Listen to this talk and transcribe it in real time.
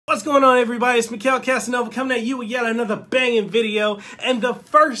What's going on, everybody? It's Mekel KASANOVA coming at you with yet another banging video, and the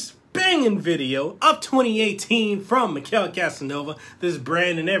first banging video of 2018 from Mekel KASANOVA, this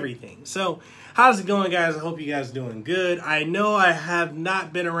brand and everything. So, how's it going, guys? I hope you guys are doing good. I know I have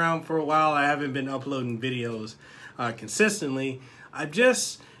not been around for a while. I haven't been uploading videos consistently.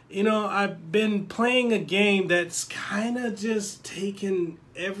 I've been playing a game that's kind of just taken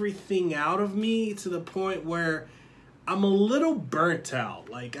everything out of me to the point where I'm a little burnt out.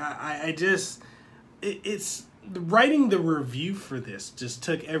 Like it's writing the review for this just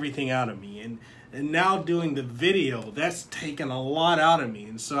took everything out of me, and now doing the video, that's taken a lot out of me.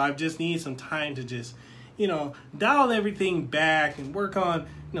 And so I just need some time to just, dial everything back and work on,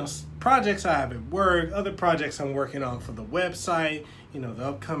 projects I have at work, other projects I'm working on for the website, the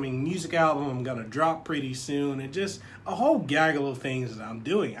upcoming music album I'm gonna drop pretty soon, and just a whole gaggle of things that I'm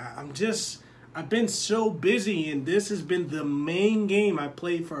doing. I've been so busy, and this has been the main game I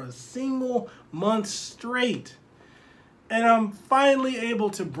played for a single month straight. And I'm finally able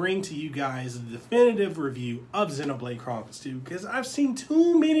to bring to you guys a definitive review of Xenoblade Chronicles 2, because I've seen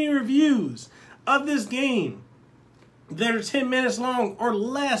too many reviews of this game that are 10 minutes long or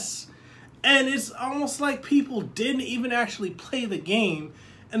less. And it's almost like people didn't even actually play the game,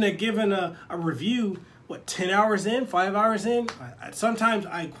 and they're giving a review, 10 hours in, 5 hours in? Sometimes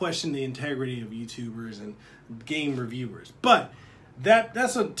I question the integrity of YouTubers and game reviewers, but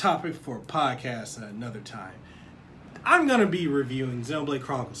that's a topic for a podcast another time. I'm going to be reviewing Xenoblade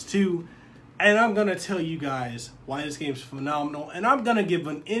Chronicles 2, and I'm going to tell you guys why this game's phenomenal, and I'm going to give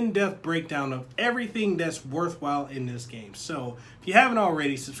an in-depth breakdown of everything that's worthwhile in this game. So, if you haven't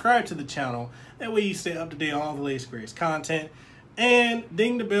already, subscribe to the channel. That way you stay up to date on all the latest greatest content. And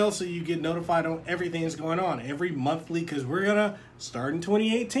ding the bell so you get notified on everything that's going on every monthly, because we're going to start in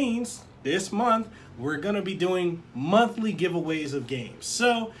 2018, this month, we're going to be doing monthly giveaways of games.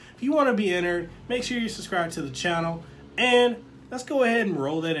 So if you want to be entered, make sure you subscribe to the channel, and let's go ahead and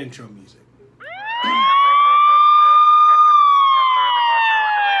roll that intro music.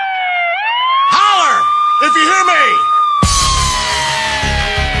 Holler if you hear me!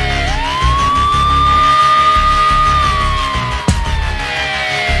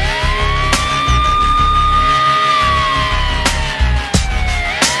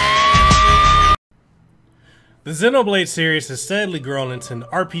 The Xenoblade series has steadily grown into an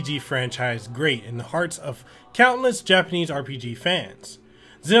RPG franchise great in the hearts of countless Japanese RPG fans.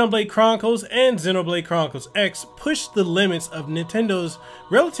 Xenoblade Chronicles and Xenoblade Chronicles X pushed the limits of Nintendo's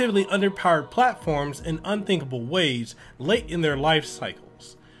relatively underpowered platforms in unthinkable ways late in their life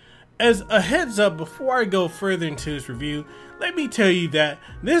cycles. As a heads up, before I go further into this review, let me tell you that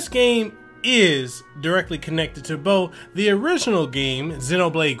this game is directly connected to both the original game,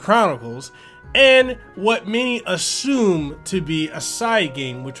 Xenoblade Chronicles, and what many assume to be a side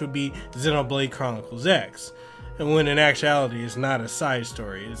game, which would be Xenoblade Chronicles X. And when in actuality it's not a side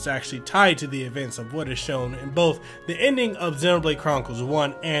story, it's actually tied to the events of what is shown in both the ending of Xenoblade Chronicles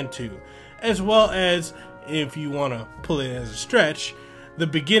 1 and 2, as well as, if you want to pull it as a stretch, the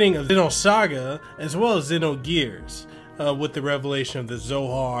beginning of Xenosaga, as well as Xenogears, with the revelation of the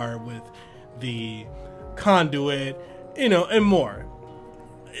Zohar, with the Conduit, and more.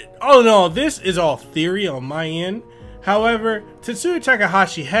 All in all, this is all theory on my end. However, Tetsuya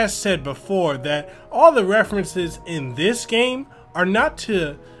Takahashi has said before that all the references in this game are not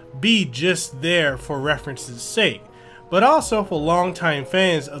to be just there for reference's sake, but also for longtime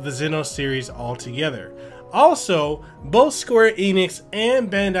fans of the Xeno series altogether. Also, both Square Enix and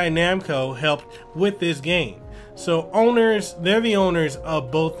Bandai Namco helped with this game. So they're the owners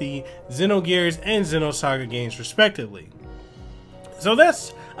of both the Xenogears and Xenosaga games respectively. So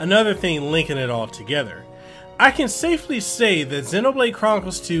that's another thing linking it all together. I can safely say that Xenoblade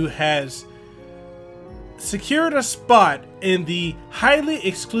Chronicles 2 has secured a spot in the highly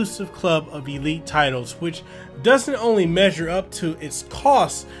exclusive club of elite titles, which doesn't only measure up to its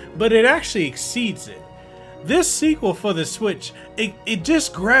cost, but it actually exceeds it. This sequel for the Switch, it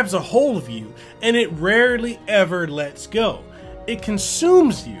just grabs a hold of you, and it rarely ever lets go. It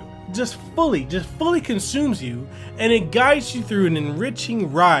consumes you. Just fully consumes you, and it guides you through an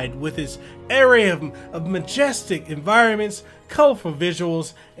enriching ride with its array of majestic environments, colorful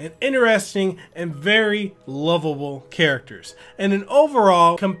visuals, and interesting and very lovable characters, and an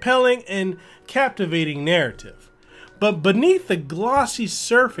overall compelling and captivating narrative. But beneath the glossy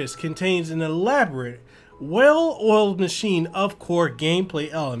surface contains an elaborate, well-oiled machine of core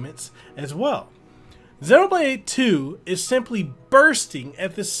gameplay elements as well. Xenoblade 2 is simply bursting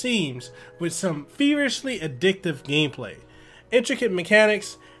at the seams with some feverishly addictive gameplay, intricate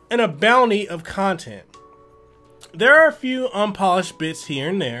mechanics, and a bounty of content. There are a few unpolished bits here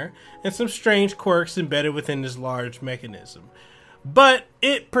and there, and some strange quirks embedded within this large mechanism. But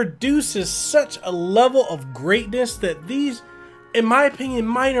it produces such a level of greatness that these, in my opinion,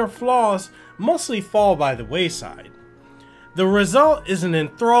 minor flaws mostly fall by the wayside. The result is an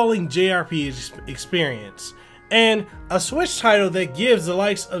enthralling JRPG experience, and a Switch title that gives the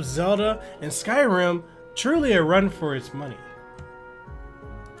likes of Zelda and Skyrim truly a run for its money.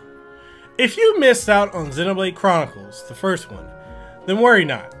 If you missed out on Xenoblade Chronicles, the first one, then worry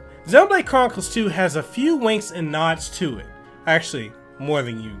not. Xenoblade Chronicles 2 has a few winks and nods to it. Actually, more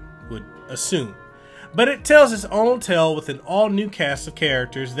than you would assume. But it tells its own tale with an all-new cast of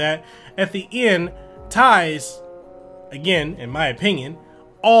characters that, at the end, ties, again, in my opinion,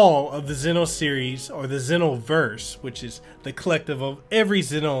 all of the Xeno series, or the Xenoverse, which is the collective of every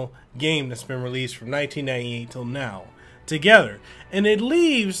Xeno game that's been released from 1998 till now, together. And it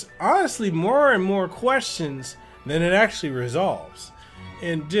leaves, honestly, more and more questions than it actually resolves.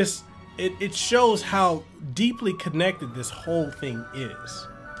 And just, it shows how deeply connected this whole thing is.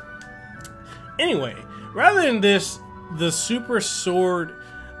 Anyway, rather than the super sword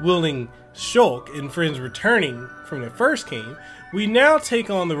wielding Shulk and friends returning from the first game, we now take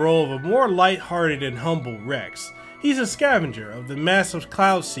on the role of a more light-hearted and humble Rex. He's a scavenger of the massive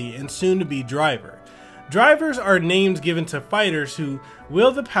Cloud Sea and soon-to-be driver. Drivers are names given to fighters who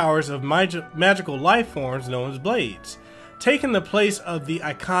wield the powers of magical life forms known as blades, taking the place of the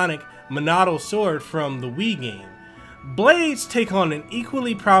iconic Monolith Sword from the Wii game. Blades take on an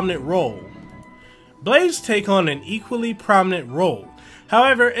equally prominent role.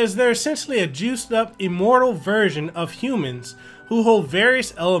 However, as they're essentially a juiced-up, immortal version of humans who hold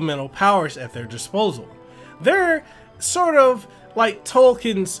various elemental powers at their disposal. They're sort of like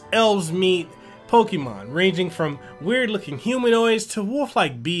Tolkien's elves meet Pokemon, ranging from weird-looking humanoids to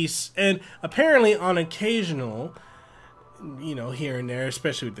wolf-like beasts, and apparently on occasional, you know, here and there,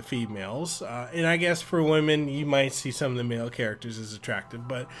 especially with the females. And I guess for women, you might see some of the male characters as attractive,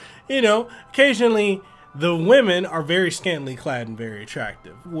 but, you know, occasionally the women are very scantily clad and very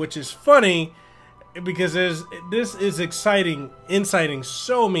attractive, which is funny because this is inciting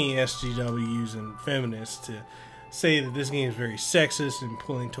so many SJWs and feminists to say that this game is very sexist and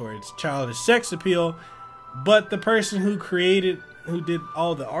pulling towards childish sex appeal, but the person who did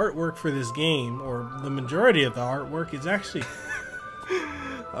all the artwork for this game, or the majority of the artwork, is actually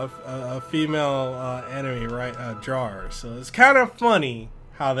a female anime drawer. So it's kind of funny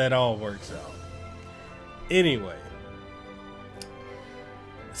how that all works out. Anyway,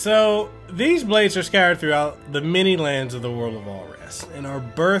 so these blades are scattered throughout the many lands of the world of Alrest and are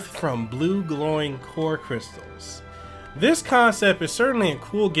birthed from blue glowing core crystals. This concept is certainly a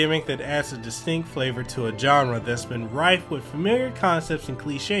cool gimmick that adds a distinct flavor to a genre that's been rife with familiar concepts and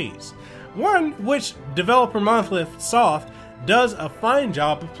cliches, one which developer Monolith Soft does a fine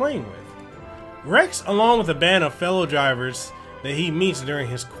job of playing with. Rex, along with a band of fellow drivers that he meets during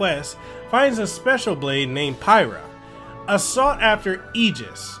his quest, finds a special blade named Pyra, a sought-after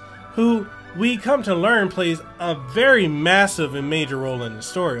Aegis, who we come to learn plays a very massive and major role in the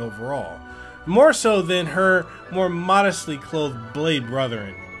story overall, more so than her more modestly clothed blade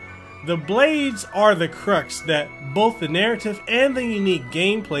brethren. The blades are the crux that both the narrative and the unique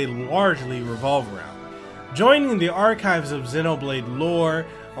gameplay largely revolve around, joining the archives of Xenoblade lore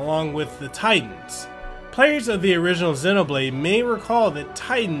along with the Titans. Players of the original Xenoblade may recall that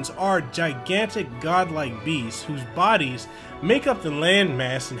Titans are gigantic godlike beasts whose bodies make up the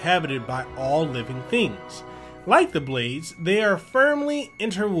landmass inhabited by all living things. Like the blades, they are firmly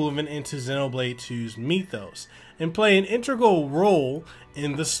interwoven into Xenoblade 2's mythos and play an integral role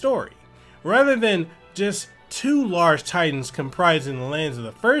in the story. Rather than just two large titans comprising the lands of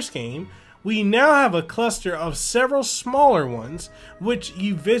the first game, we now have a cluster of several smaller ones which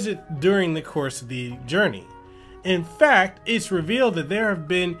you visit during the course of the journey. In fact, it's revealed that there have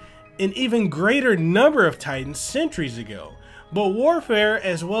been an even greater number of titans centuries ago, but warfare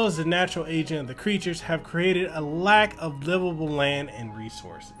as well as the natural aging of the creatures have created a lack of livable land and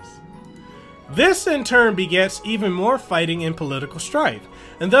resources. This in turn begets even more fighting and political strife,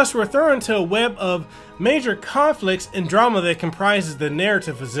 and thus we're thrown into a web of major conflicts and drama that comprises the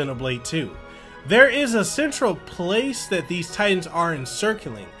narrative of Xenoblade 2. There is a central place that these titans are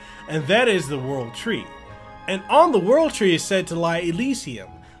encircling, and that is the World Tree. And on the World Tree is said to lie Elysium,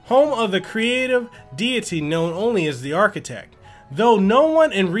 home of the creative deity known only as the Architect, though no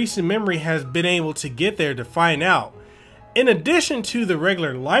one in recent memory has been able to get there to find out. In addition to the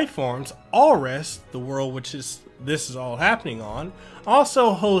regular life forms, Alrest, the world which this is all happening on,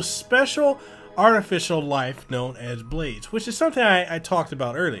 also hosts special artificial life known as blades, which is something I talked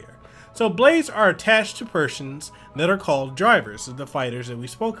about earlier. So blades are attached to persons that are called drivers, the fighters that we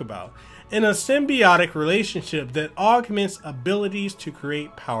spoke about, in a symbiotic relationship that augments abilities to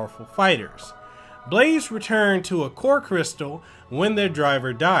create powerful fighters. Blades return to a core crystal when their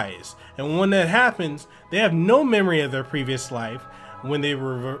driver dies, and when that happens, they have no memory of their previous life when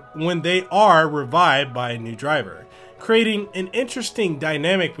they are revived by a new driver, creating an interesting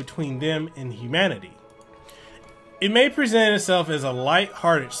dynamic between them and humanity. It may present itself as a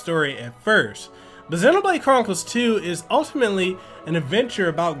light-hearted story at first, but Xenoblade Chronicles 2 is ultimately an adventure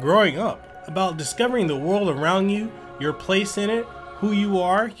about growing up, about discovering the world around you, your place in it, who you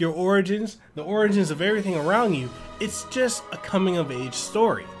are, your origins, the origins of everything around you. It's just a coming-of-age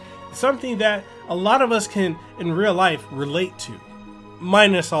story. It's something that a lot of us can, in real life, relate to,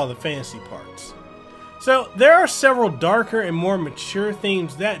 minus all the fantasy parts. So there are several darker and more mature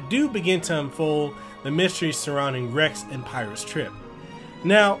themes that do begin to unfold the mysteries surrounding Rex and Pyra's trip.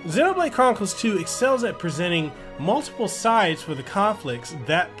 Now, Xenoblade Chronicles 2 excels at presenting multiple sides for the conflicts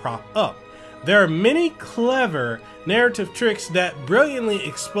that prop up. There are many clever narrative tricks that brilliantly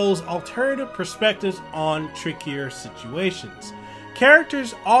expose alternative perspectives on trickier situations.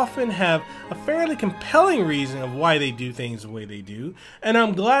 Characters often have a fairly compelling reason of why they do things the way they do, and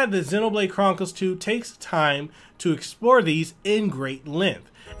I'm glad that Xenoblade Chronicles 2 takes the time to explore these in great length.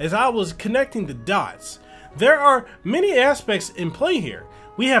 As I was connecting the dots, there are many aspects in play here.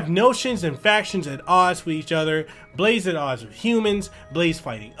 We have notions and factions at odds with each other, blades at odds with humans, blades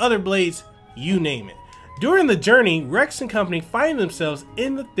fighting other blades, you name it. During the journey, Rex and company find themselves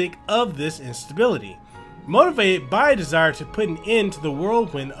in the thick of this instability, motivated by a desire to put an end to the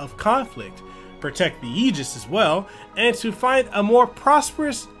whirlwind of conflict, protect the Aegis as well, and to find a more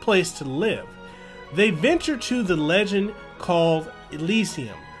prosperous place to live. They venture to the legend called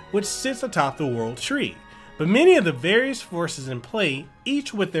Elysium, which sits atop the world tree. But many of the various forces in play,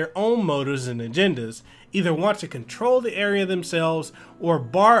 each with their own motives and agendas, either want to control the area themselves or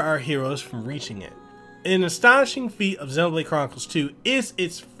bar our heroes from reaching it. An astonishing feat of Xenoblade Chronicles 2 is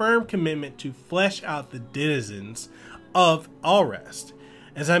its firm commitment to flesh out the denizens of Alrest.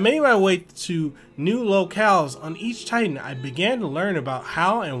 As I made my way to new locales on each Titan, I began to learn about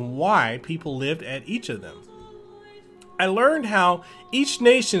how and why people lived at each of them. I learned how each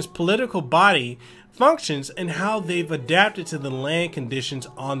nation's political body functions and how they've adapted to the land conditions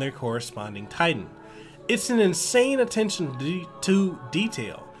on their corresponding Titan. It's an insane attention to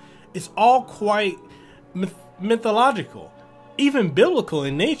detail. It's all quite mythological, even biblical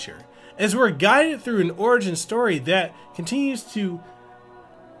in nature, as we're guided through an origin story that continues to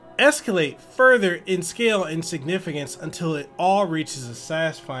escalate further in scale and significance until it all reaches a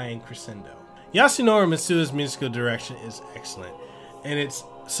satisfying crescendo. Yasunori Mitsuda's musical direction is excellent, and it's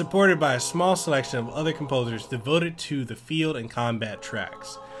supported by a small selection of other composers devoted to the field and combat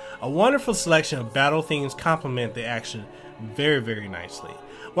tracks. A wonderful selection of battle themes complement the action very nicely,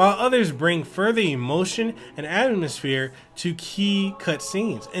 while others bring further emotion and atmosphere to key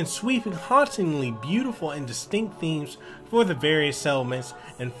cutscenes, and sweeping, hauntingly beautiful and distinct themes for the various settlements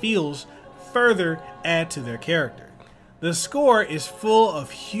and fields further add to their character. The score is full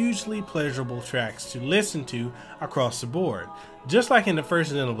of hugely pleasurable tracks to listen to across the board, just like in the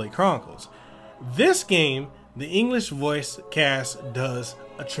first Xenoblade Chronicles. This game, the English voice cast does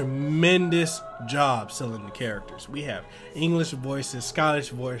a tremendous job selling the characters. We have English voices, Scottish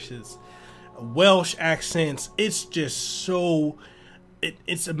voices, Welsh accents. It's just so,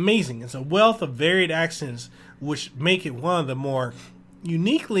 it's amazing. It's a wealth of varied accents which make it one of the more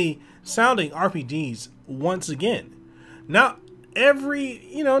uniquely sounding RPGs once again. Not every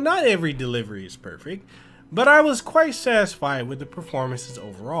delivery is perfect, but I was quite satisfied with the performances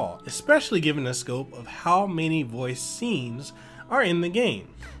overall, especially given the scope of how many voice scenes are in the game.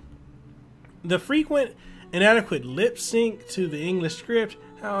 The frequent inadequate lip sync to the English script,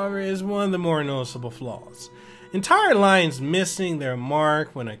 however, is one of the more noticeable flaws. Entire lines missing their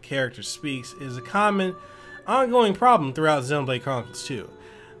mark when a character speaks is a common, ongoing problem throughout Xenoblade Chronicles 2.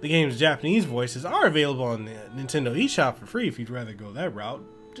 The game's Japanese voices are available on the Nintendo eShop for free if you'd rather go that route.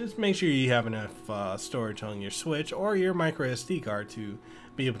 Just make sure you have enough storage on your Switch or your microSD card to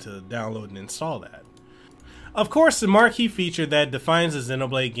be able to download and install that. Of course, the marquee feature that defines the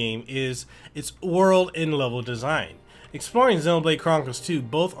Xenoblade game is its world and level design. Exploring Xenoblade Chronicles 2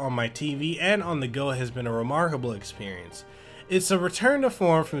 both on my TV and on the go has been a remarkable experience. It's a return to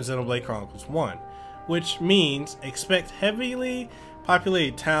form from Xenoblade Chronicles 1, which means expect heavily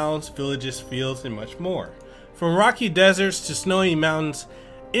populated towns, villages, fields, and much more. From rocky deserts to snowy mountains,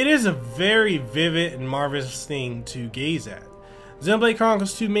 it is a very vivid and marvelous thing to gaze at. Xenoblade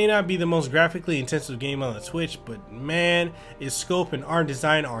Chronicles 2 may not be the most graphically intensive game on the Switch, but man, its scope and art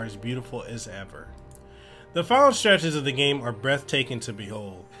design are as beautiful as ever. The final stretches of the game are breathtaking to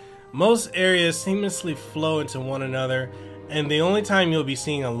behold. Most areas seamlessly flow into one another, and the only time you'll be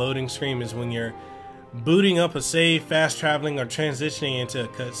seeing a loading screen is when you're booting up a save, fast traveling, or transitioning into a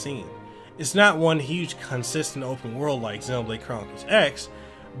cutscene. It's not one huge consistent open world like Xenoblade Chronicles X,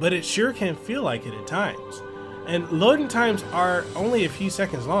 but it sure can feel like it at times. And loading times are only a few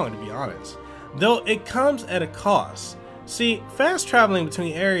seconds long, to be honest, though it comes at a cost. See, fast traveling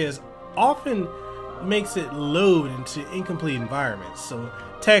between areas often makes it load into incomplete environments, so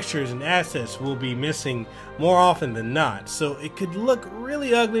textures and assets will be missing more often than not, so it could look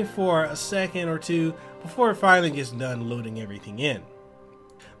really ugly for a second or two before it finally gets done loading everything in.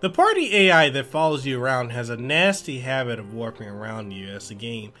 The party AI that follows you around has a nasty habit of warping around you as the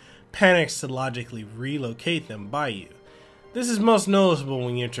game panics to logically relocate them by you. This is most noticeable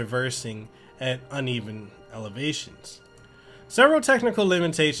when you're traversing at uneven elevations. Several technical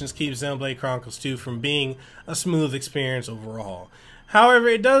limitations keep Xenoblade Chronicles 2 from being a smooth experience overall. However,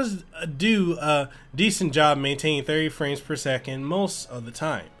 it does do a decent job maintaining 30 frames per second most of the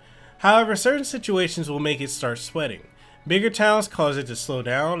time. However, certain situations will make it start sweating. Bigger towns cause it to slow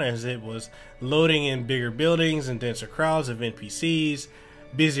down as it was loading in bigger buildings and denser crowds of NPCs.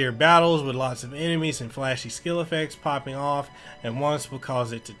 Busier battles with lots of enemies and flashy skill effects popping off at once will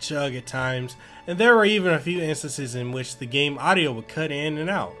cause it to chug at times, and there were even a few instances in which the game audio would cut in and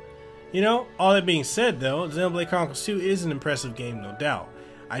out. You know, all that being said though, Xenoblade Chronicles 2 is an impressive game, no doubt.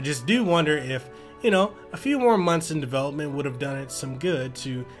 I just do wonder if, you know, a few more months in development would have done it some good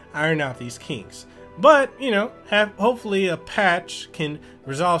to iron out these kinks. But, you know, hopefully a patch can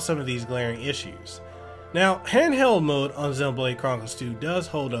resolve some of these glaring issues. Now, handheld mode on Xenoblade Chronicles 2 does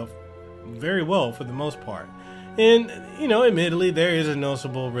hold up very well for the most part. And, you know, admittedly there is a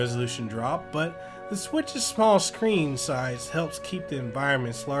noticeable resolution drop, but the Switch's small screen size helps keep the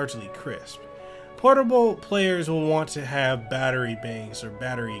environments largely crisp. Portable players will want to have battery banks or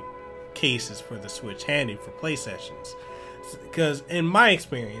battery cases for the Switch handy for play sessions, because in my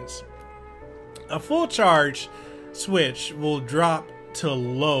experience, a full charge Switch will drop to a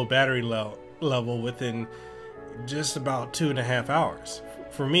low battery level within just about 2.5 hours.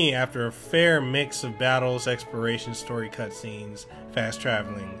 For me, after a fair mix of battles, exploration, story cutscenes, fast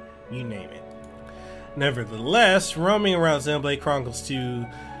traveling, you name it. Nevertheless, roaming around Xenoblade Chronicles 2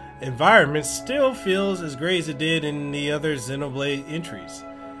 environment still feels as great as it did in the other Xenoblade entries.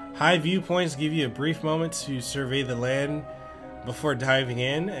 High viewpoints give you a brief moment to survey the land before diving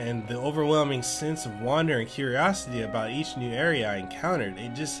in, and the overwhelming sense of wonder and curiosity about each new area I encountered,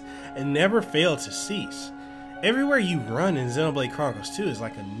 it never failed to cease. Everywhere you run in Xenoblade Chronicles 2 is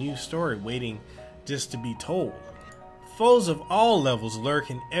like a new story waiting just to be told. Foes of all levels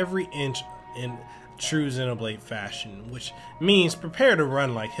lurk in every inch in true Xenoblade fashion, which means prepare to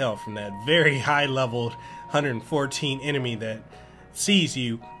run like hell from that very high leveled 114 enemy that sees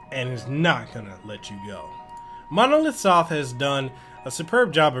you and is not gonna let you go. Monolith Soft has done a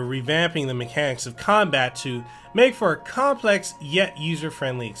superb job of revamping the mechanics of combat to make for a complex yet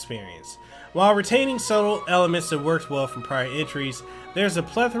user-friendly experience. While retaining subtle elements that worked well from prior entries, there's a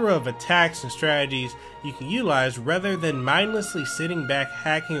plethora of attacks and strategies you can utilize rather than mindlessly sitting back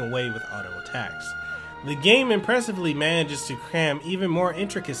hacking away with auto attacks. The game impressively manages to cram even more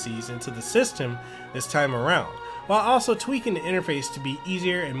intricacies into the system this time around, while also tweaking the interface to be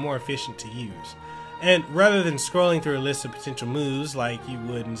easier and more efficient to use. And rather than scrolling through a list of potential moves like you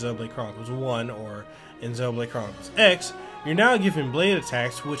would in Xenoblade Chronicles 1 or in Xenoblade Chronicles X, you're now given blade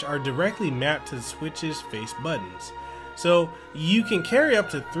attacks which are directly mapped to the Switch's face buttons. So you can carry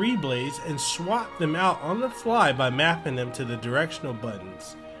up to 3 blades and swap them out on the fly by mapping them to the directional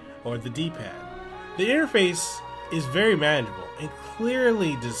buttons or the D-pad. The interface is very manageable and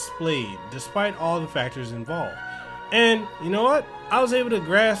clearly displayed despite all the factors involved. And you know what? I was able to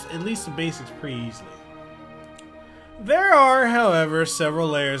grasp at least the basics pretty easily. There are, however, several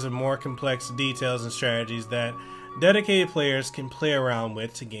layers of more complex details and strategies that dedicated players can play around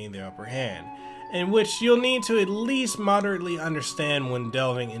with to gain their upper hand, and which you'll need to at least moderately understand when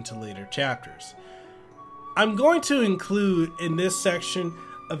delving into later chapters. I'm going to include in this section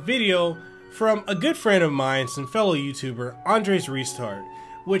a video from a good friend of mine and fellow YouTuber, AndresRestart,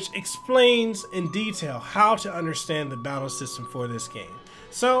 which explains in detail how to understand the battle system for this game.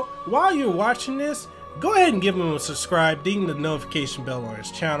 So while you're watching this, go ahead and give him a subscribe, ding the notification bell on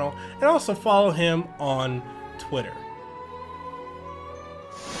his channel, and also follow him on Twitter.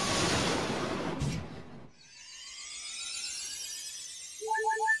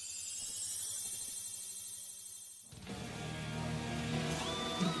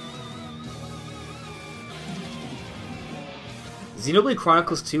 Xenoblade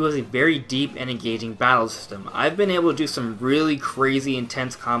Chronicles 2 has a very deep and engaging battle system. I've been able to do some really crazy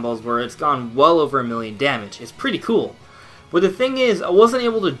intense combos where it's gone well over 1,000,000 damage. It's pretty cool. But the thing is, I wasn't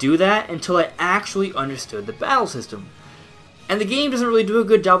able to do that until I actually understood the battle system. And the game doesn't really do a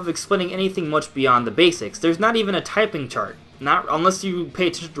good job of explaining anything much beyond the basics. There's not even a typing chart. Not unless you pay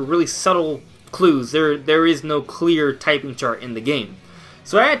attention to really subtle clues. There is no clear typing chart in the game.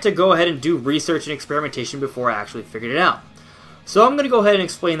 So I had to go ahead and do research and experimentation before I actually figured it out. So I'm going to go ahead and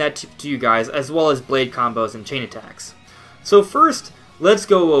explain that to you guys, as well as blade combos and chain attacks. So first, let's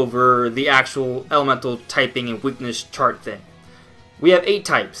go over the actual elemental typing and weakness chart thing. We have 8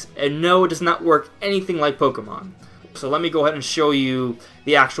 types, and no, it does not work anything like Pokemon. So let me go ahead and show you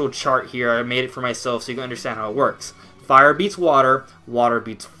the actual chart here. I made it for myself so you can understand how it works. Fire beats water, water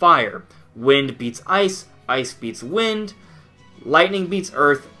beats fire. Wind beats ice, ice beats wind. Lightning beats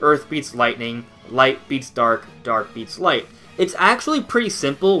earth, earth beats lightning. Light beats dark, dark beats light. It's actually pretty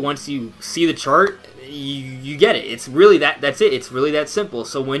simple. Once you see the chart, you get it. It's really that's it. It's really that simple.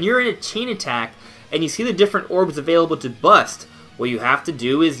 So when you're in a chain attack and you see the different orbs available to bust, what you have to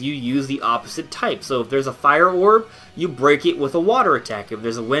do is you use the opposite type. So if there's a fire orb, you break it with a water attack. If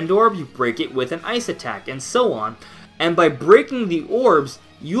there's a wind orb, you break it with an ice attack, and so on. And by breaking the orbs,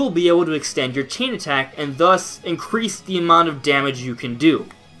 you'll be able to extend your chain attack and thus increase the amount of damage you can do.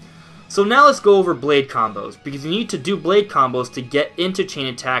 So now let's go over blade combos, because you need to do blade combos to get into chain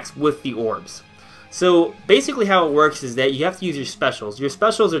attacks with the orbs. So basically how it works is that you have to use your specials. Your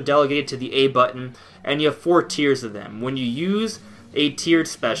specials are delegated to the A button, and you have 4 tiers of them. When you use a tiered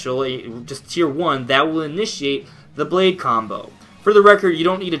special, just tier 1, that will initiate the blade combo. For the record, you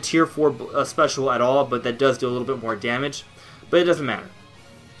don't need a tier 4 special at all, but that does do a little bit more damage, but it doesn't matter.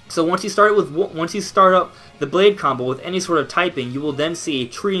 So once you start up the blade combo with any sort of typing, you will then see a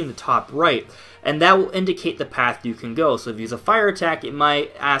tree in the top right, and that will indicate the path you can go. So if you use a fire attack, it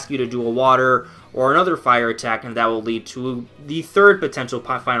might ask you to do a water or another fire attack, and that will lead to the third potential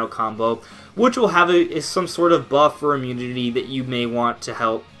final combo, which will have some sort of buff or immunity that you may want to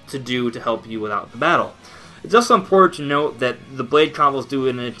help you without the battle. It's also important to note that the blade combos do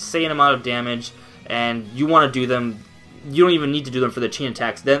an insane amount of damage, and you want to do them. You don't even need to do them for the chain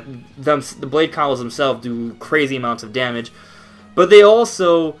attacks. The blade combos themselves do crazy amounts of damage, but they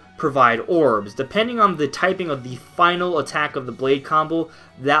also provide orbs. Depending on the typing of the final attack of the blade combo,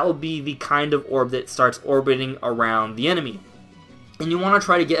 that will be the kind of orb that starts orbiting around the enemy. And you want to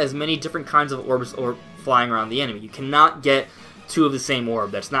try to get as many different kinds of orbs flying around the enemy. You cannot get 2 of the same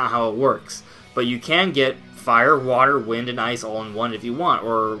orb. That's not how it works. But you can get fire, water, wind, and ice all in one if you want.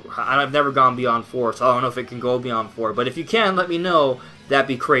 Or I've never gone beyond 4, so I don't know if it can go beyond 4. But if you can, let me know. That'd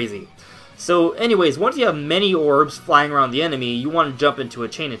be crazy. So anyways, once you have many orbs flying around the enemy, you want to jump into a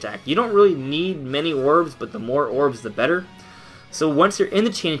chain attack. You don't really need many orbs, but the more orbs, the better. So once you're in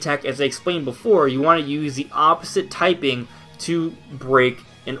the chain attack, as I explained before, you want to use the opposite typing to break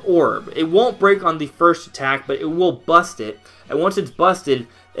an orb. It won't break on the first attack, but it will bust it. And once it's busted,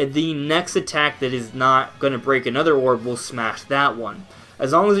 the next attack that is not going to break another orb will smash that one.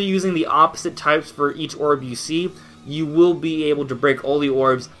 As long as you're using the opposite types for each orb you see, you will be able to break all the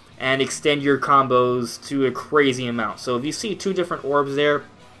orbs and extend your combos to a crazy amount. So if you see 2 different orbs there,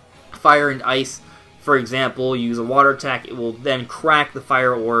 fire and ice, for example, you use a water attack, it will then crack the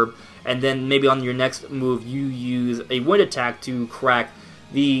fire orb, and then maybe on your next move you use a wind attack to crack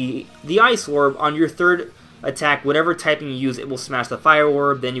the ice orb. On your third attack, whatever typing you use, it will smash the fire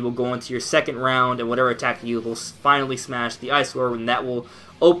orb. Then you will go into your second round, and whatever attack you use will finally smash the ice orb, and that will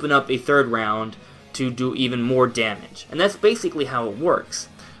open up a third round to do even more damage. And that's basically how it works.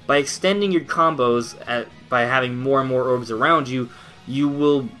 By extending your combos by having more and more orbs around you, you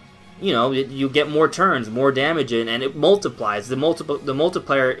will, you get more turns, more damage in, and it multiplies. The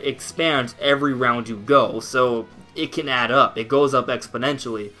multiplier expands every round you go, so it can add up. It goes up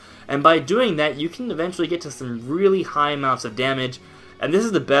exponentially. And by doing that, you can eventually get to some really high amounts of damage, and this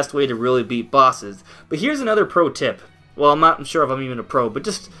is the best way to really beat bosses. But here's another pro tip. Well, I'm not sure if I'm even a pro, but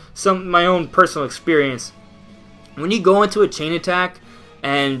just my own personal experience. When you go into a chain attack,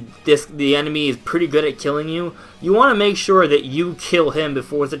 and the enemy is pretty good at killing you, you want to make sure that you kill him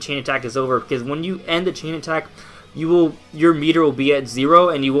before the chain attack is over, because when you end the chain attack, your meter will be at 0,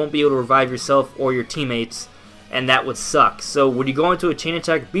 and you won't be able to revive yourself or your teammates, and that would suck. So when you go into a chain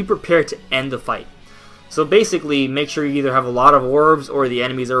attack, be prepared to end the fight. So basically, make sure you either have a lot of orbs or the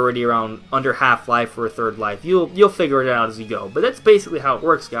enemies are already around under half life or a third life. You'll figure it out as you go. But that's basically how it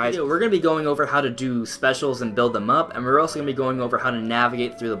works, guys. We're going to be going over how to do specials and build them up, and we're also going to be going over how to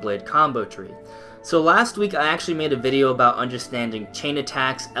navigate through the blade combo tree. So last week I actually made a video about understanding chain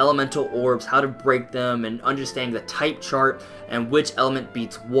attacks, elemental orbs, how to break them, and understanding the type chart and which element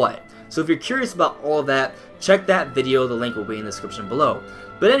beats what. So if you're curious about all of that, check that video, the link will be in the description below.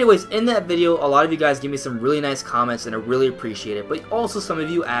 But anyways, in that video, a lot of you guys give me some really nice comments and I really appreciate it, but also some of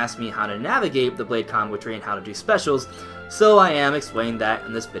you asked me how to navigate the blade combo tree and how to do specials, so I am explaining that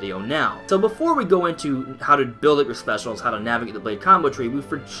in this video now. So before we go into how to build up your specials, how to navigate the blade combo tree, we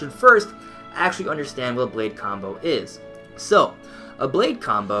should first actually understand what a blade combo is. So, a blade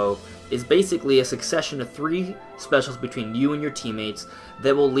combo is basically a succession of 3 specials between you and your teammates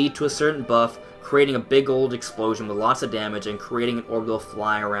that will lead to a certain buff, creating a big old explosion with lots of damage and creating an orb that will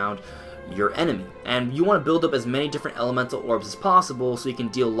fly around your enemy. And you want to build up as many different elemental orbs as possible so you can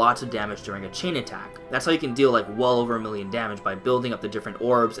deal lots of damage during a chain attack. That's how you can deal like well over 1 million damage, by building up the different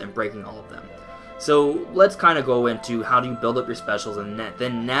orbs and breaking all of them. So let's kind of go into how do you build up your specials and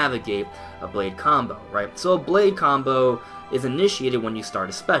then navigate a blade combo, right? So a blade combo is initiated when you start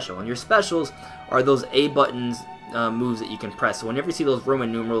a special, and your specials are those A buttons moves that you can press. So whenever you see those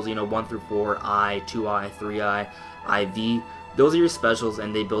Roman numerals, you know, 1 through 4, I, 2I, 3I, IV, those are your specials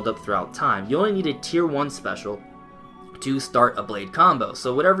and they build up throughout time. You only need a tier 1 special to start a blade combo.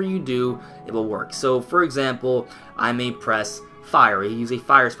 So whatever you do, it will work. So for example, I may press fire. I use a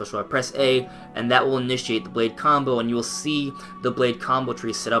fire special. I press A and that will initiate the blade combo, and you will see the blade combo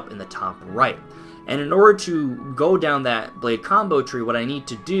tree set up in the top right. And in order to go down that blade combo tree, what I need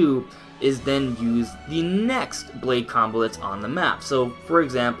to do is then use the next blade combo that's on the map. So for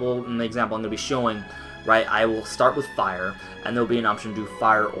example, in the example I'm going to be showing, right, I will start with fire, and there'll be an option to do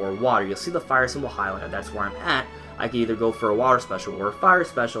fire or water. You'll see the fire symbol highlighted. That's where I'm at. I can either go for a water special or a fire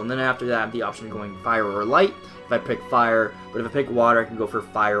special, and then after that I have the option of going fire or light if I pick fire, but if I pick water I can go for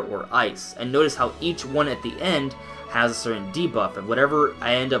fire or ice. And notice how each one at the end has a certain debuff, and whatever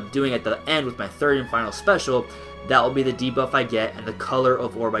I end up doing at the end with my third and final special, that will be the debuff I get and the color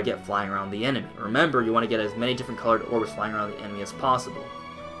of orb I get flying around the enemy. Remember, you want to get as many different colored orbs flying around the enemy as possible.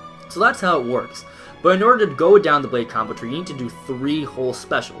 So that's how it works. But in order to go down the blade combo tree, you need to do 3 whole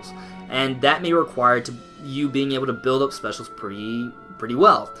specials, and that may require you being able to build up specials pretty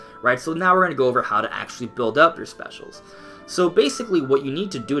well, right? So now we're going to go over how to actually build up your specials. So basically what you need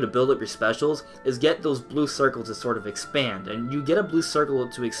to do to build up your specials is get those blue circles to sort of expand, and you get a blue circle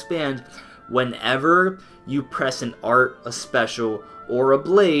to expand whenever you press an art, a special, or a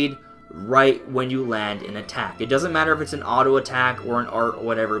blade right when you land an attack. It doesn't matter if it's an auto attack or an art or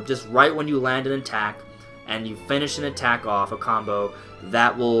whatever, just right when you land an attack and you finish an attack off, a combo,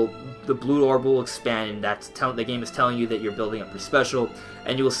 the blue orb will expand, and the game is telling you that you're building up your special,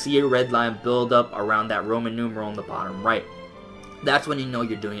 and you will see a red line build up around that Roman numeral in the bottom right. That's when you know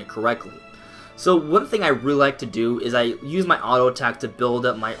you're doing it correctly. So one thing I really like to do is I use my auto attack to build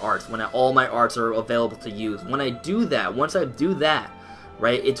up my arts when all my arts are available to use. When I do that, once I do that,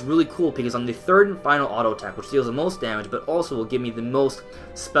 right, it's really cool because on the third and final auto attack, which deals the most damage but also will give me the most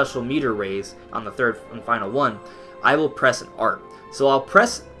special meter raise on the third and final one, I will press an art. So I'll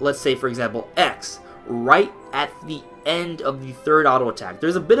press, let's say for example, X right at the end of the third auto attack.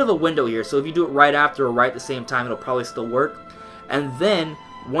 There's a bit of a window here, so if you do it right after or right at the same time, it'll probably still work. And then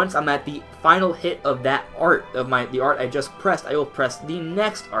once I'm at the final hit of that art, the art I just pressed, I will press the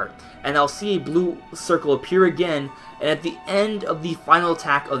next art, and I'll see a blue circle appear again, and at the end of the final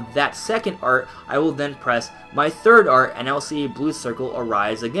attack of that second art, I will then press my third art, and I'll see a blue circle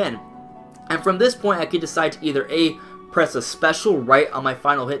arise again. And from this point, I can decide to either A, press a special right on my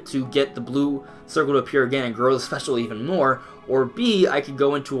final hit to get the blue circle to appear again and grow the special even more, or B, I could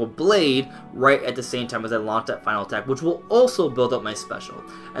go into a blade right at the same time as I launch that final attack, which will also build up my special.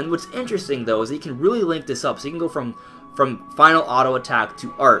 And what's interesting though is that you can really link this up, so you can go from final auto attack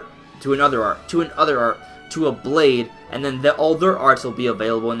to art, to another art, to another art, to a blade, and then all their arts will be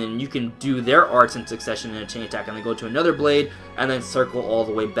available, and then you can do their arts in succession in a chain attack, and then go to another blade, and then circle all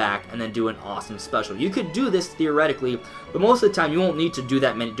the way back, and then do an awesome special. You could do this theoretically, but most of the time you won't need to do it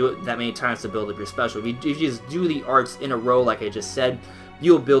that many times to build up your special. If you just do the arts in a row like I just said,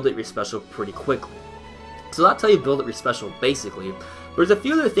 you'll build up your special pretty quickly. So that's how you build up your special, basically. But there's a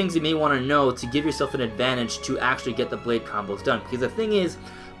few other things you may want to know to give yourself an advantage to actually get the blade combos done, because the thing is,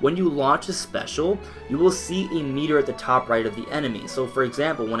 when you launch a special, you will see a meter at the top right of the enemy. So for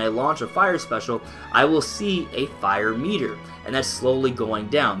example, when I launch a fire special, I will see a fire meter, and that's slowly going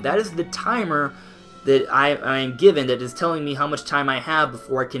down. That is the timer that I am given that is telling me how much time I have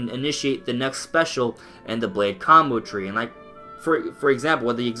before I can initiate the next special and the blade combo tree. And like, for example,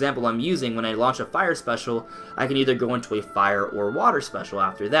 with the example I'm using, when I launch a fire special, I can either go into a fire or water special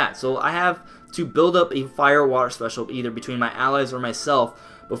after that. So I have to build up a fire or water special either between my allies or myself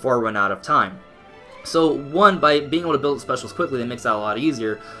before I run out of time. So one, by being able to build specials quickly, that makes that a lot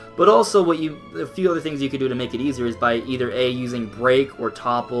easier. But also, a few other things you could do to make it easier is by either A, using break or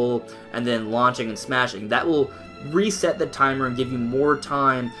topple, and then launching and smashing. That will reset the timer and give you more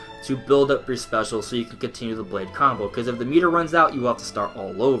time to build up your special so you can continue the blade combo. Because if the meter runs out, you will have to start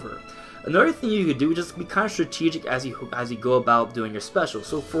all over. Another thing you could do is just be kind of strategic as you go about doing your special.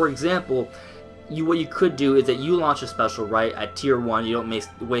 So for example, what you could do is that you launch a special right at tier 1, you don't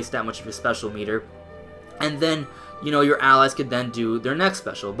waste that much of your special meter, and then your allies could then do their next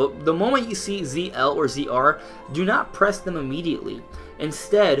special. But the moment you see ZL or ZR, do not press them immediately.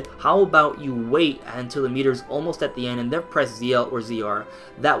 Instead, how about you wait until the meter is almost at the end and then press ZL or ZR.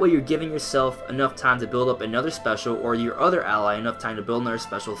 That way you're giving yourself enough time to build up another special, or your other ally enough time to build another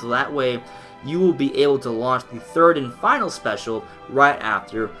special, so that way you will be able to launch the third and final special right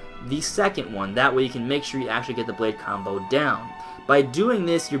after the second one. That way you can make sure you actually get the blade combo down. By doing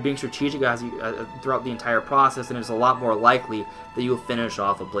this, you're being strategic throughout the entire process, and it's a lot more likely that you'll finish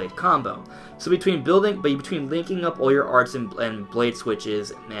off a blade combo. So between linking up all your arts and blade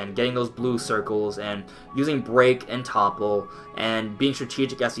switches, and getting those blue circles, and using break and topple, and being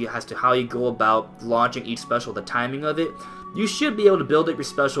strategic as to how you go about launching each special, the timing of it, you should be able to build up your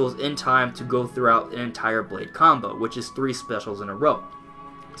specials in time to go throughout an entire blade combo, which is 3 specials in a row.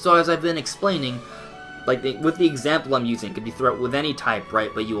 So as I've been explaining, with the example I'm using, it could be throughout with any type, right?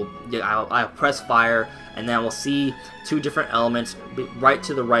 But I'll press fire, and then we'll see 2 different elements, right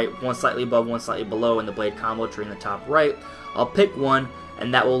to the right, one slightly above, one slightly below, in the blade combo tree in the top right. I'll pick one,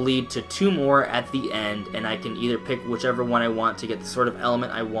 and that will lead to 2 more at the end, and I can either pick whichever one I want to get the sort of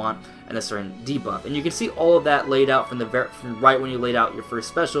element I want and a certain debuff. And you can see all of that laid out from right when you laid out your first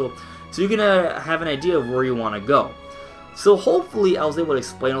special, so you can have an idea of where you want to go. So hopefully I was able to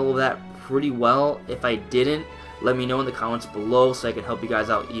explain all of that pretty well. If I didn't, let me know in the comments below so I can help you guys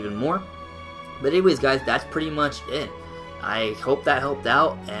out even more. But anyways guys, that's pretty much it. I hope that helped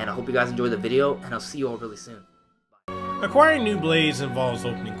out, and I hope you guys enjoyed the video, and I'll see you all really soon. Acquiring new blades involves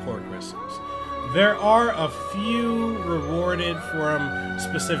opening core crystals. There are a few rewarded from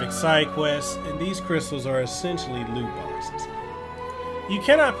specific side quests, and these crystals are essentially loot boxes. You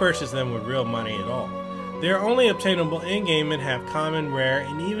cannot purchase them with real money at all. They are only obtainable in-game and have common, rare,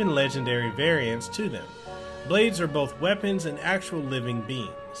 and even legendary variants to them. Blades are both weapons and actual living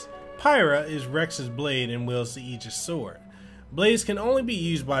beings. Pyra is Rex's blade and wields the Aegis sword. Blades can only be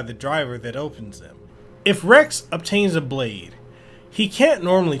used by the driver that opens them. If Rex obtains a blade, he can't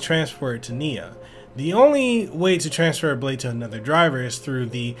normally transfer it to Nia. The only way to transfer a blade to another driver is through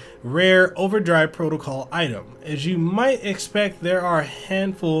the rare Overdrive Protocol item. As you might expect, there are a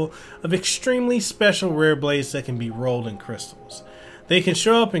handful of extremely special rare blades that can be rolled in crystals. They can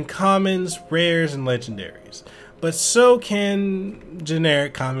show up in commons, rares, and legendaries, but so can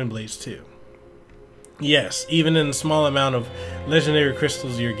generic common blades too. Yes, even in the small amount of legendary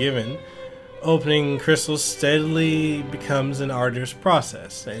crystals you're given, opening crystals steadily becomes an arduous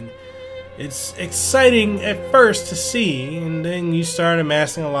process, and it's exciting at first to see, and then you start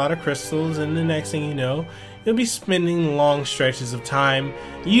amassing a lot of crystals, and the next thing you know, you'll be spending long stretches of time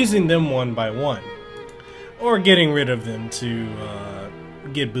using them one by one, or getting rid of them to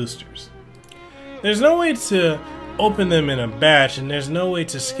get boosters. There's no way to open them in a batch, and there's no way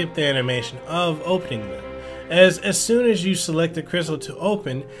to skip the animation of opening them, as soon as you select the crystal to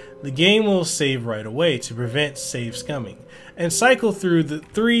open, the game will save right away to prevent save scumming, and cycle through the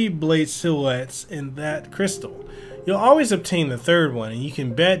 3 blade silhouettes in that crystal. You'll always obtain the third one, and you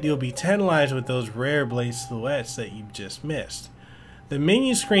can bet you'll be tantalized with those rare blade silhouettes that you've just missed. The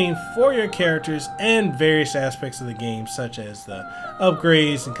menu screen for your characters and various aspects of the game, such as the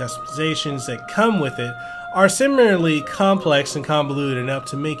upgrades and customizations that come with it, are similarly complex and convoluted enough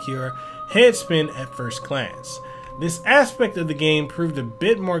to make your head spin at first glance. This aspect of the game proved a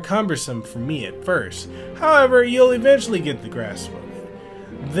bit more cumbersome for me at first. However, you'll eventually get the grasp of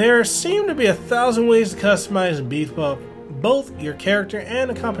it. There seem to be 1,000 ways to customize and beef up both your character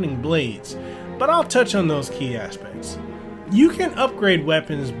and accompanying blades, but I'll touch on those key aspects. You can upgrade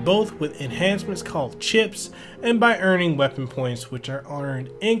weapons both with enhancements called chips and by earning weapon points, which are earned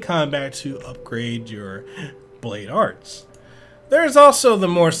in combat to upgrade your blade arts. There is also the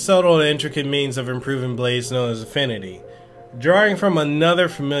more subtle and intricate means of improving blades known as affinity. Drawing from another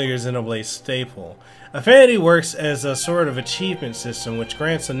familiar Xenoblade staple, affinity works as a sort of achievement system which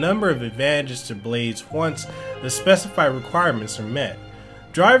grants a number of advantages to blades once the specified requirements are met.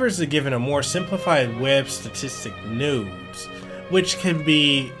 Drivers are given a more simplified web statistic nodes, which can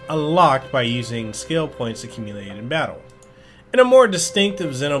be unlocked by using skill points accumulated in battle. In a more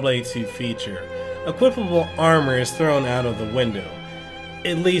distinctive Xenoblade 2 feature, equipable armor is thrown out of the window.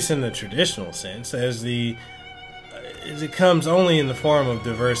 at least in the traditional sense, as it comes only in the form of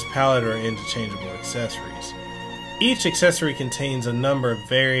diverse palette or interchangeable accessories. Each accessory contains a number of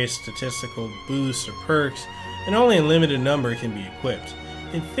various statistical boosts or perks, and only a limited number can be equipped.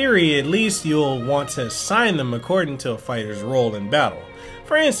 In theory, at least you'll want to assign them according to a fighter's role in battle.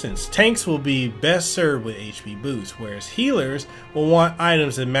 For instance, tanks will be best served with HP boosts, whereas healers will want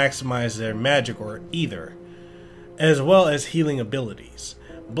items that maximize their magic or ether, as well as healing abilities.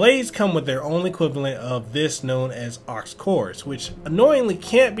 Blades come with their own equivalent of this known as ox cores, which annoyingly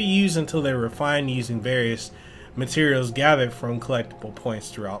can't be used until they're refined using various materials gathered from collectible points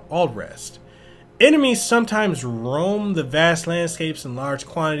throughout Alrest. Enemies sometimes roam the vast landscapes in large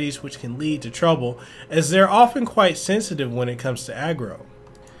quantities, which can lead to trouble, as they're often quite sensitive when it comes to aggro.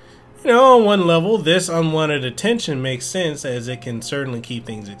 On one level, this unwanted attention makes sense, as it can certainly keep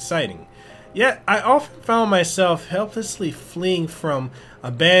things exciting. Yet, I often found myself helplessly fleeing from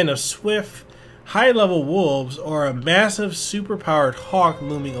a band of swift, high-level wolves, or a massive, superpowered hawk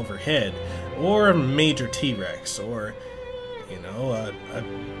looming overhead, or a major T-Rex, or,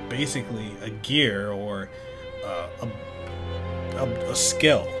 basically a gear, or a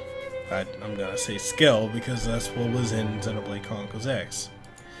Skell. I'm gonna say Skell because that's what was in Xenoblade Chronicles X,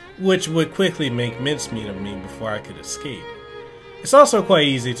 which would quickly make mincemeat of me before I could escape. It's also quite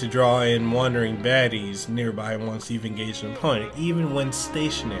easy to draw in wandering baddies nearby once you've engaged an opponent, even when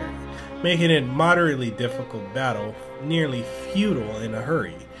stationary, making it moderately difficult battle, nearly futile in a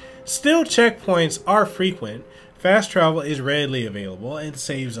hurry. Still, checkpoints are frequent, fast travel is readily available, and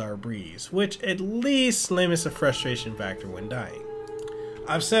saves are a breeze, which at least limits the frustration factor when dying.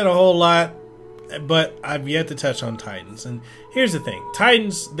 I've said a whole lot, but I've yet to touch on Titans, and here's the thing.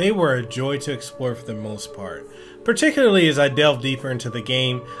 Titans, they were a joy to explore for the most part. Particularly as I delved deeper into the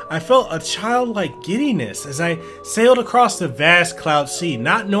game, I felt a childlike giddiness as I sailed across the vast cloud sea,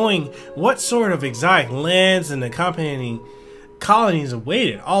 not knowing what sort of exotic lands and accompanying colonies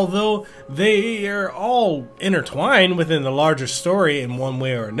awaited. Although they are all intertwined within the larger story in one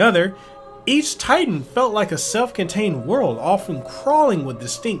way or another, each Titan felt like a self-contained world, often crawling with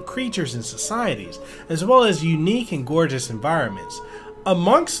distinct creatures and societies, as well as unique and gorgeous environments.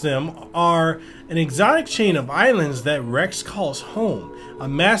 Amongst them are an exotic chain of islands that Rex calls home, a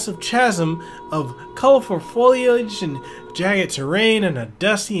massive chasm of colorful foliage and jagged terrain, and a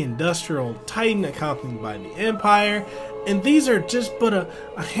dusty industrial Titan accompanied by the Empire, and these are just but a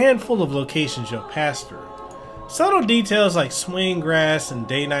handful of locations you'll pass through. Subtle details like swing grass and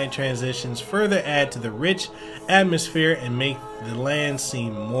day-night transitions further add to the rich atmosphere and make the land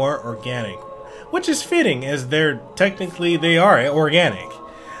seem more organic, which is fitting as they are organic.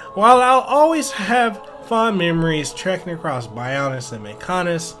 While I'll always have fond memories trekking across Bionis and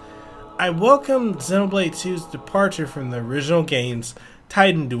Mekel, I welcome Xenoblade 2's departure from the original game's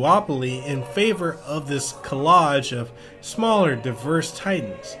Titan duopoly in favor of this collage of smaller, diverse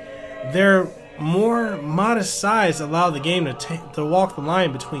Titans. Their more modest size allow the game to walk the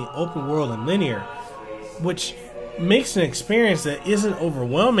line between open world and linear, which makes an experience that isn't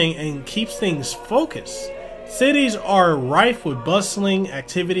overwhelming and keeps things focused. Cities are rife with bustling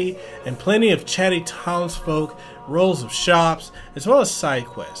activity and plenty of chatty townsfolk, rows of shops, as well as side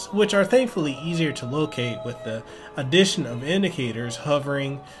quests, which are thankfully easier to locate with the addition of indicators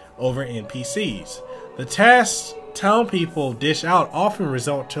hovering over NPCs. The tasks town people dish out often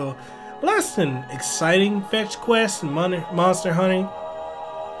result to less than exciting fetch quests and monster hunting,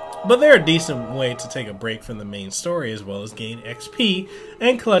 but they're a decent way to take a break from the main story as well as gain XP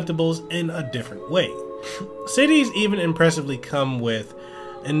and collectibles in a different way. Cities even impressively come with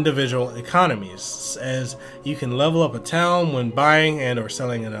individual economies, as you can level up a town when buying and or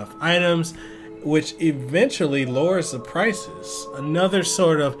selling enough items, which eventually lowers the prices. Another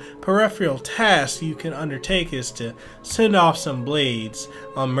sort of peripheral task you can undertake is to send off some blades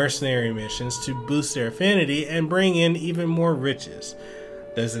on mercenary missions to boost their affinity and bring in even more riches.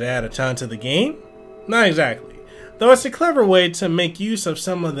 Does it add a ton to the game? Not exactly, though it's a clever way to make use of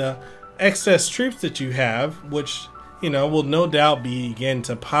some of the excess troops that you have, which will no doubt begin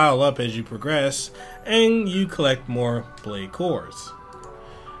to pile up as you progress and you collect more blade cores.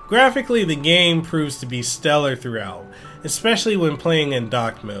 Graphically, the game proves to be stellar throughout, especially when playing in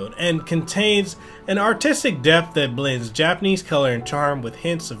docked mode, and contains an artistic depth that blends Japanese color and charm with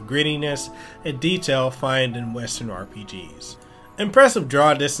hints of grittiness and detail found in Western RPGs. Impressive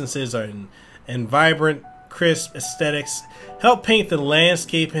draw distances and vibrant, crisp aesthetics help paint the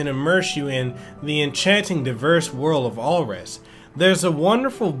landscape and immerse you in the enchanting, diverse world of Alrest. There's a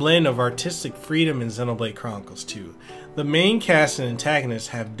wonderful blend of artistic freedom in Xenoblade Chronicles 2. The main cast and antagonists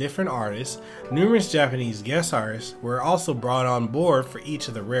have different artists. Numerous Japanese guest artists were also brought on board for each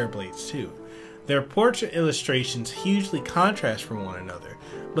of the rare blades too. Their portrait illustrations hugely contrast from one another,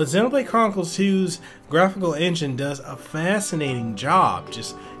 but Xenoblade Chronicles 2's graphical engine does a fascinating job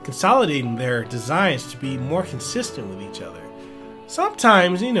just consolidating their designs to be more consistent with each other.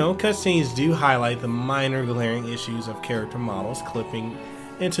 Sometimes, cutscenes do highlight the minor glaring issues of character models clipping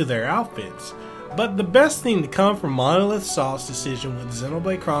into their outfits, but the best thing to come from Monolith Soft's decision with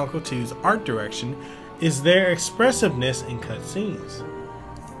Xenoblade Chronicles 2's art direction is their expressiveness in cutscenes.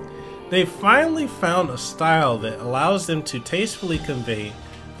 They finally found a style that allows them to tastefully convey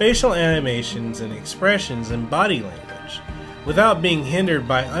facial animations and expressions and body language without being hindered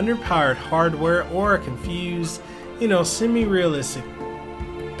by underpowered hardware or a confused, semi-realistic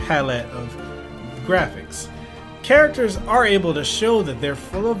palette of graphics. Characters are able to show that they're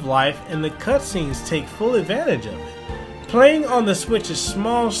full of life, and the cutscenes take full advantage of it. Playing on the Switch's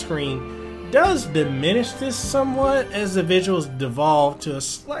small screen does diminish this somewhat as the visuals devolve to a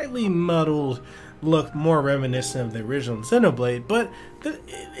slightly muddled look more reminiscent of the original Xenoblade, but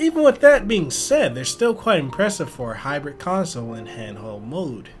even with that being said, they're still quite impressive for a hybrid console and handheld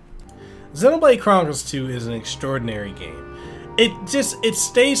mode. Xenoblade Chronicles 2 is an extraordinary game. It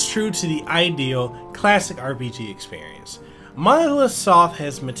stays true to the ideal classic RPG experience. Monolith Soft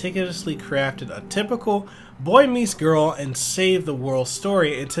has meticulously crafted a typical boy meets girl and save the world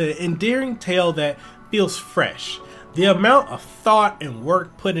story into an endearing tale that feels fresh. The amount of thought and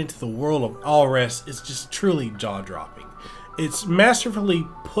work put into the world of Alrest is just truly jaw-dropping. It's masterfully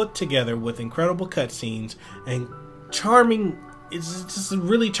put together with incredible cutscenes and it's just a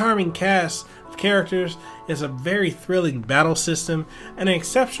really charming cast of characters. It's a very thrilling battle system and an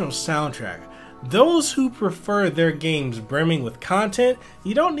exceptional soundtrack. Those who prefer their games brimming with content,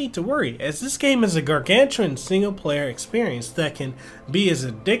 you don't need to worry, as this game is a gargantuan single-player experience that can be as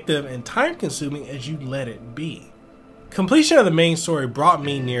addictive and time-consuming as you let it be. Completion of the main story brought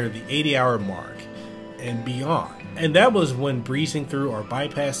me near the 80-hour mark and beyond, and that was when breezing through or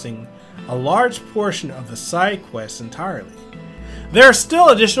bypassing a large portion of the side quests entirely. There are still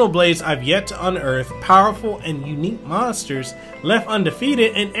additional blades I've yet to unearth, powerful and unique monsters left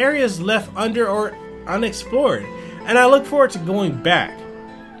undefeated, and areas left under or unexplored, and I look forward to going back.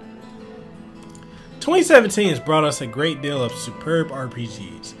 2017 has brought us a great deal of superb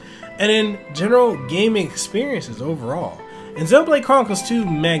RPGs, and in general gaming experiences overall, and Xenoblade Chronicles 2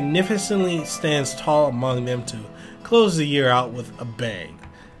 magnificently stands tall among them to close the year out with a bang.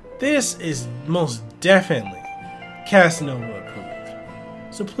 This is most definitely KASANOVA approved.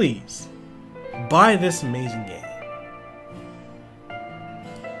 So please, buy this amazing game.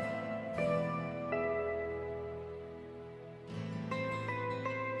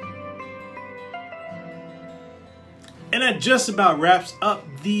 And that just about wraps up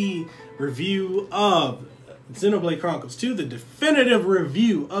the review of Xenoblade Chronicles 2, the definitive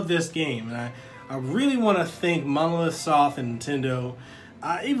review of this game. And I really want to thank Monolith Soft and Nintendo.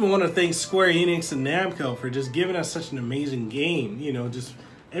 I even want to thank Square Enix and Namco for just giving us such an amazing game. Just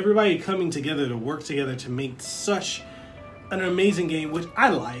everybody coming together to work together to make such an amazing game, which I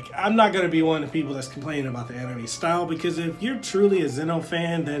like. I'm not going to be one of the people that's complaining about the anime style, because if you're truly a Xeno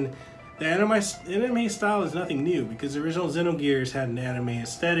fan, then the anime style is nothing new, because the original Xenogears had an anime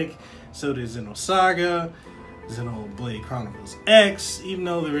aesthetic, so did Xenosaga, Xenoblade Chronicles X, even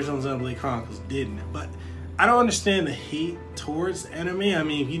though the original Xenoblade Chronicles didn't. But I don't understand the hate towards anime. I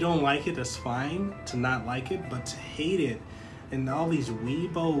mean, if you don't like it, that's fine to not like it, but to hate it and all these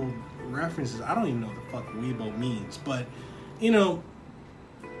weebo references, I don't even know what the fuck weebo means, but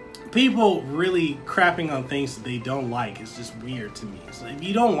people really crapping on things that they don't like is just weird to me. So if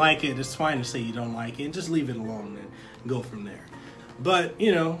you don't like it, it's fine to say you don't like it and just leave it alone and go from there. But,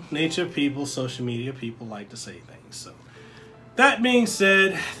 nature of people, social media, people like to say things. So that being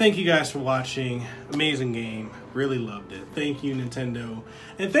said, thank you guys for watching. Amazing game. Really loved it. Thank you, Nintendo.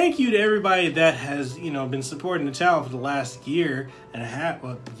 And thank you to everybody that has, been supporting the channel for the last year and a half,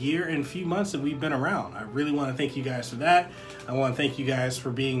 year and a few months that we've been around. I really want to thank you guys for that. I want to thank you guys for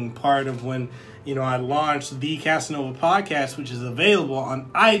being part of when, I launched the KASANOVA podcast, which is available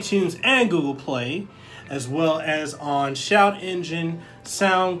on iTunes and Google Play, as well as on Shout Engine,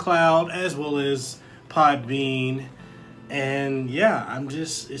 SoundCloud, as well as Podbean. And yeah,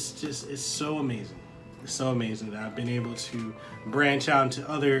 it's so amazing. It's so amazing that I've been able to branch out into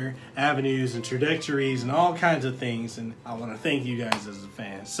other avenues and trajectories and all kinds of things. And I want to thank you guys as a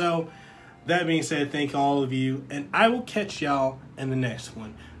fan. So that being said, thank all of you. And I will catch y'all in the next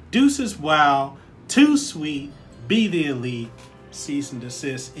one. Deuces, wow, too sweet, be the elite. cease and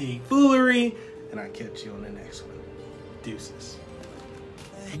desist any foolery, and I'll catch you on the next one. Deuces.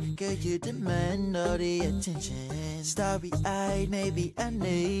 Girl, you demand all the attention. Starry-eyed, maybe I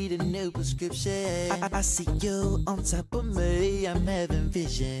need a new prescription. I see you on top of me, I'm having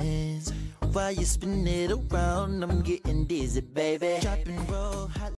visions. While you spin it around, I'm getting dizzy, baby. Drop and roll.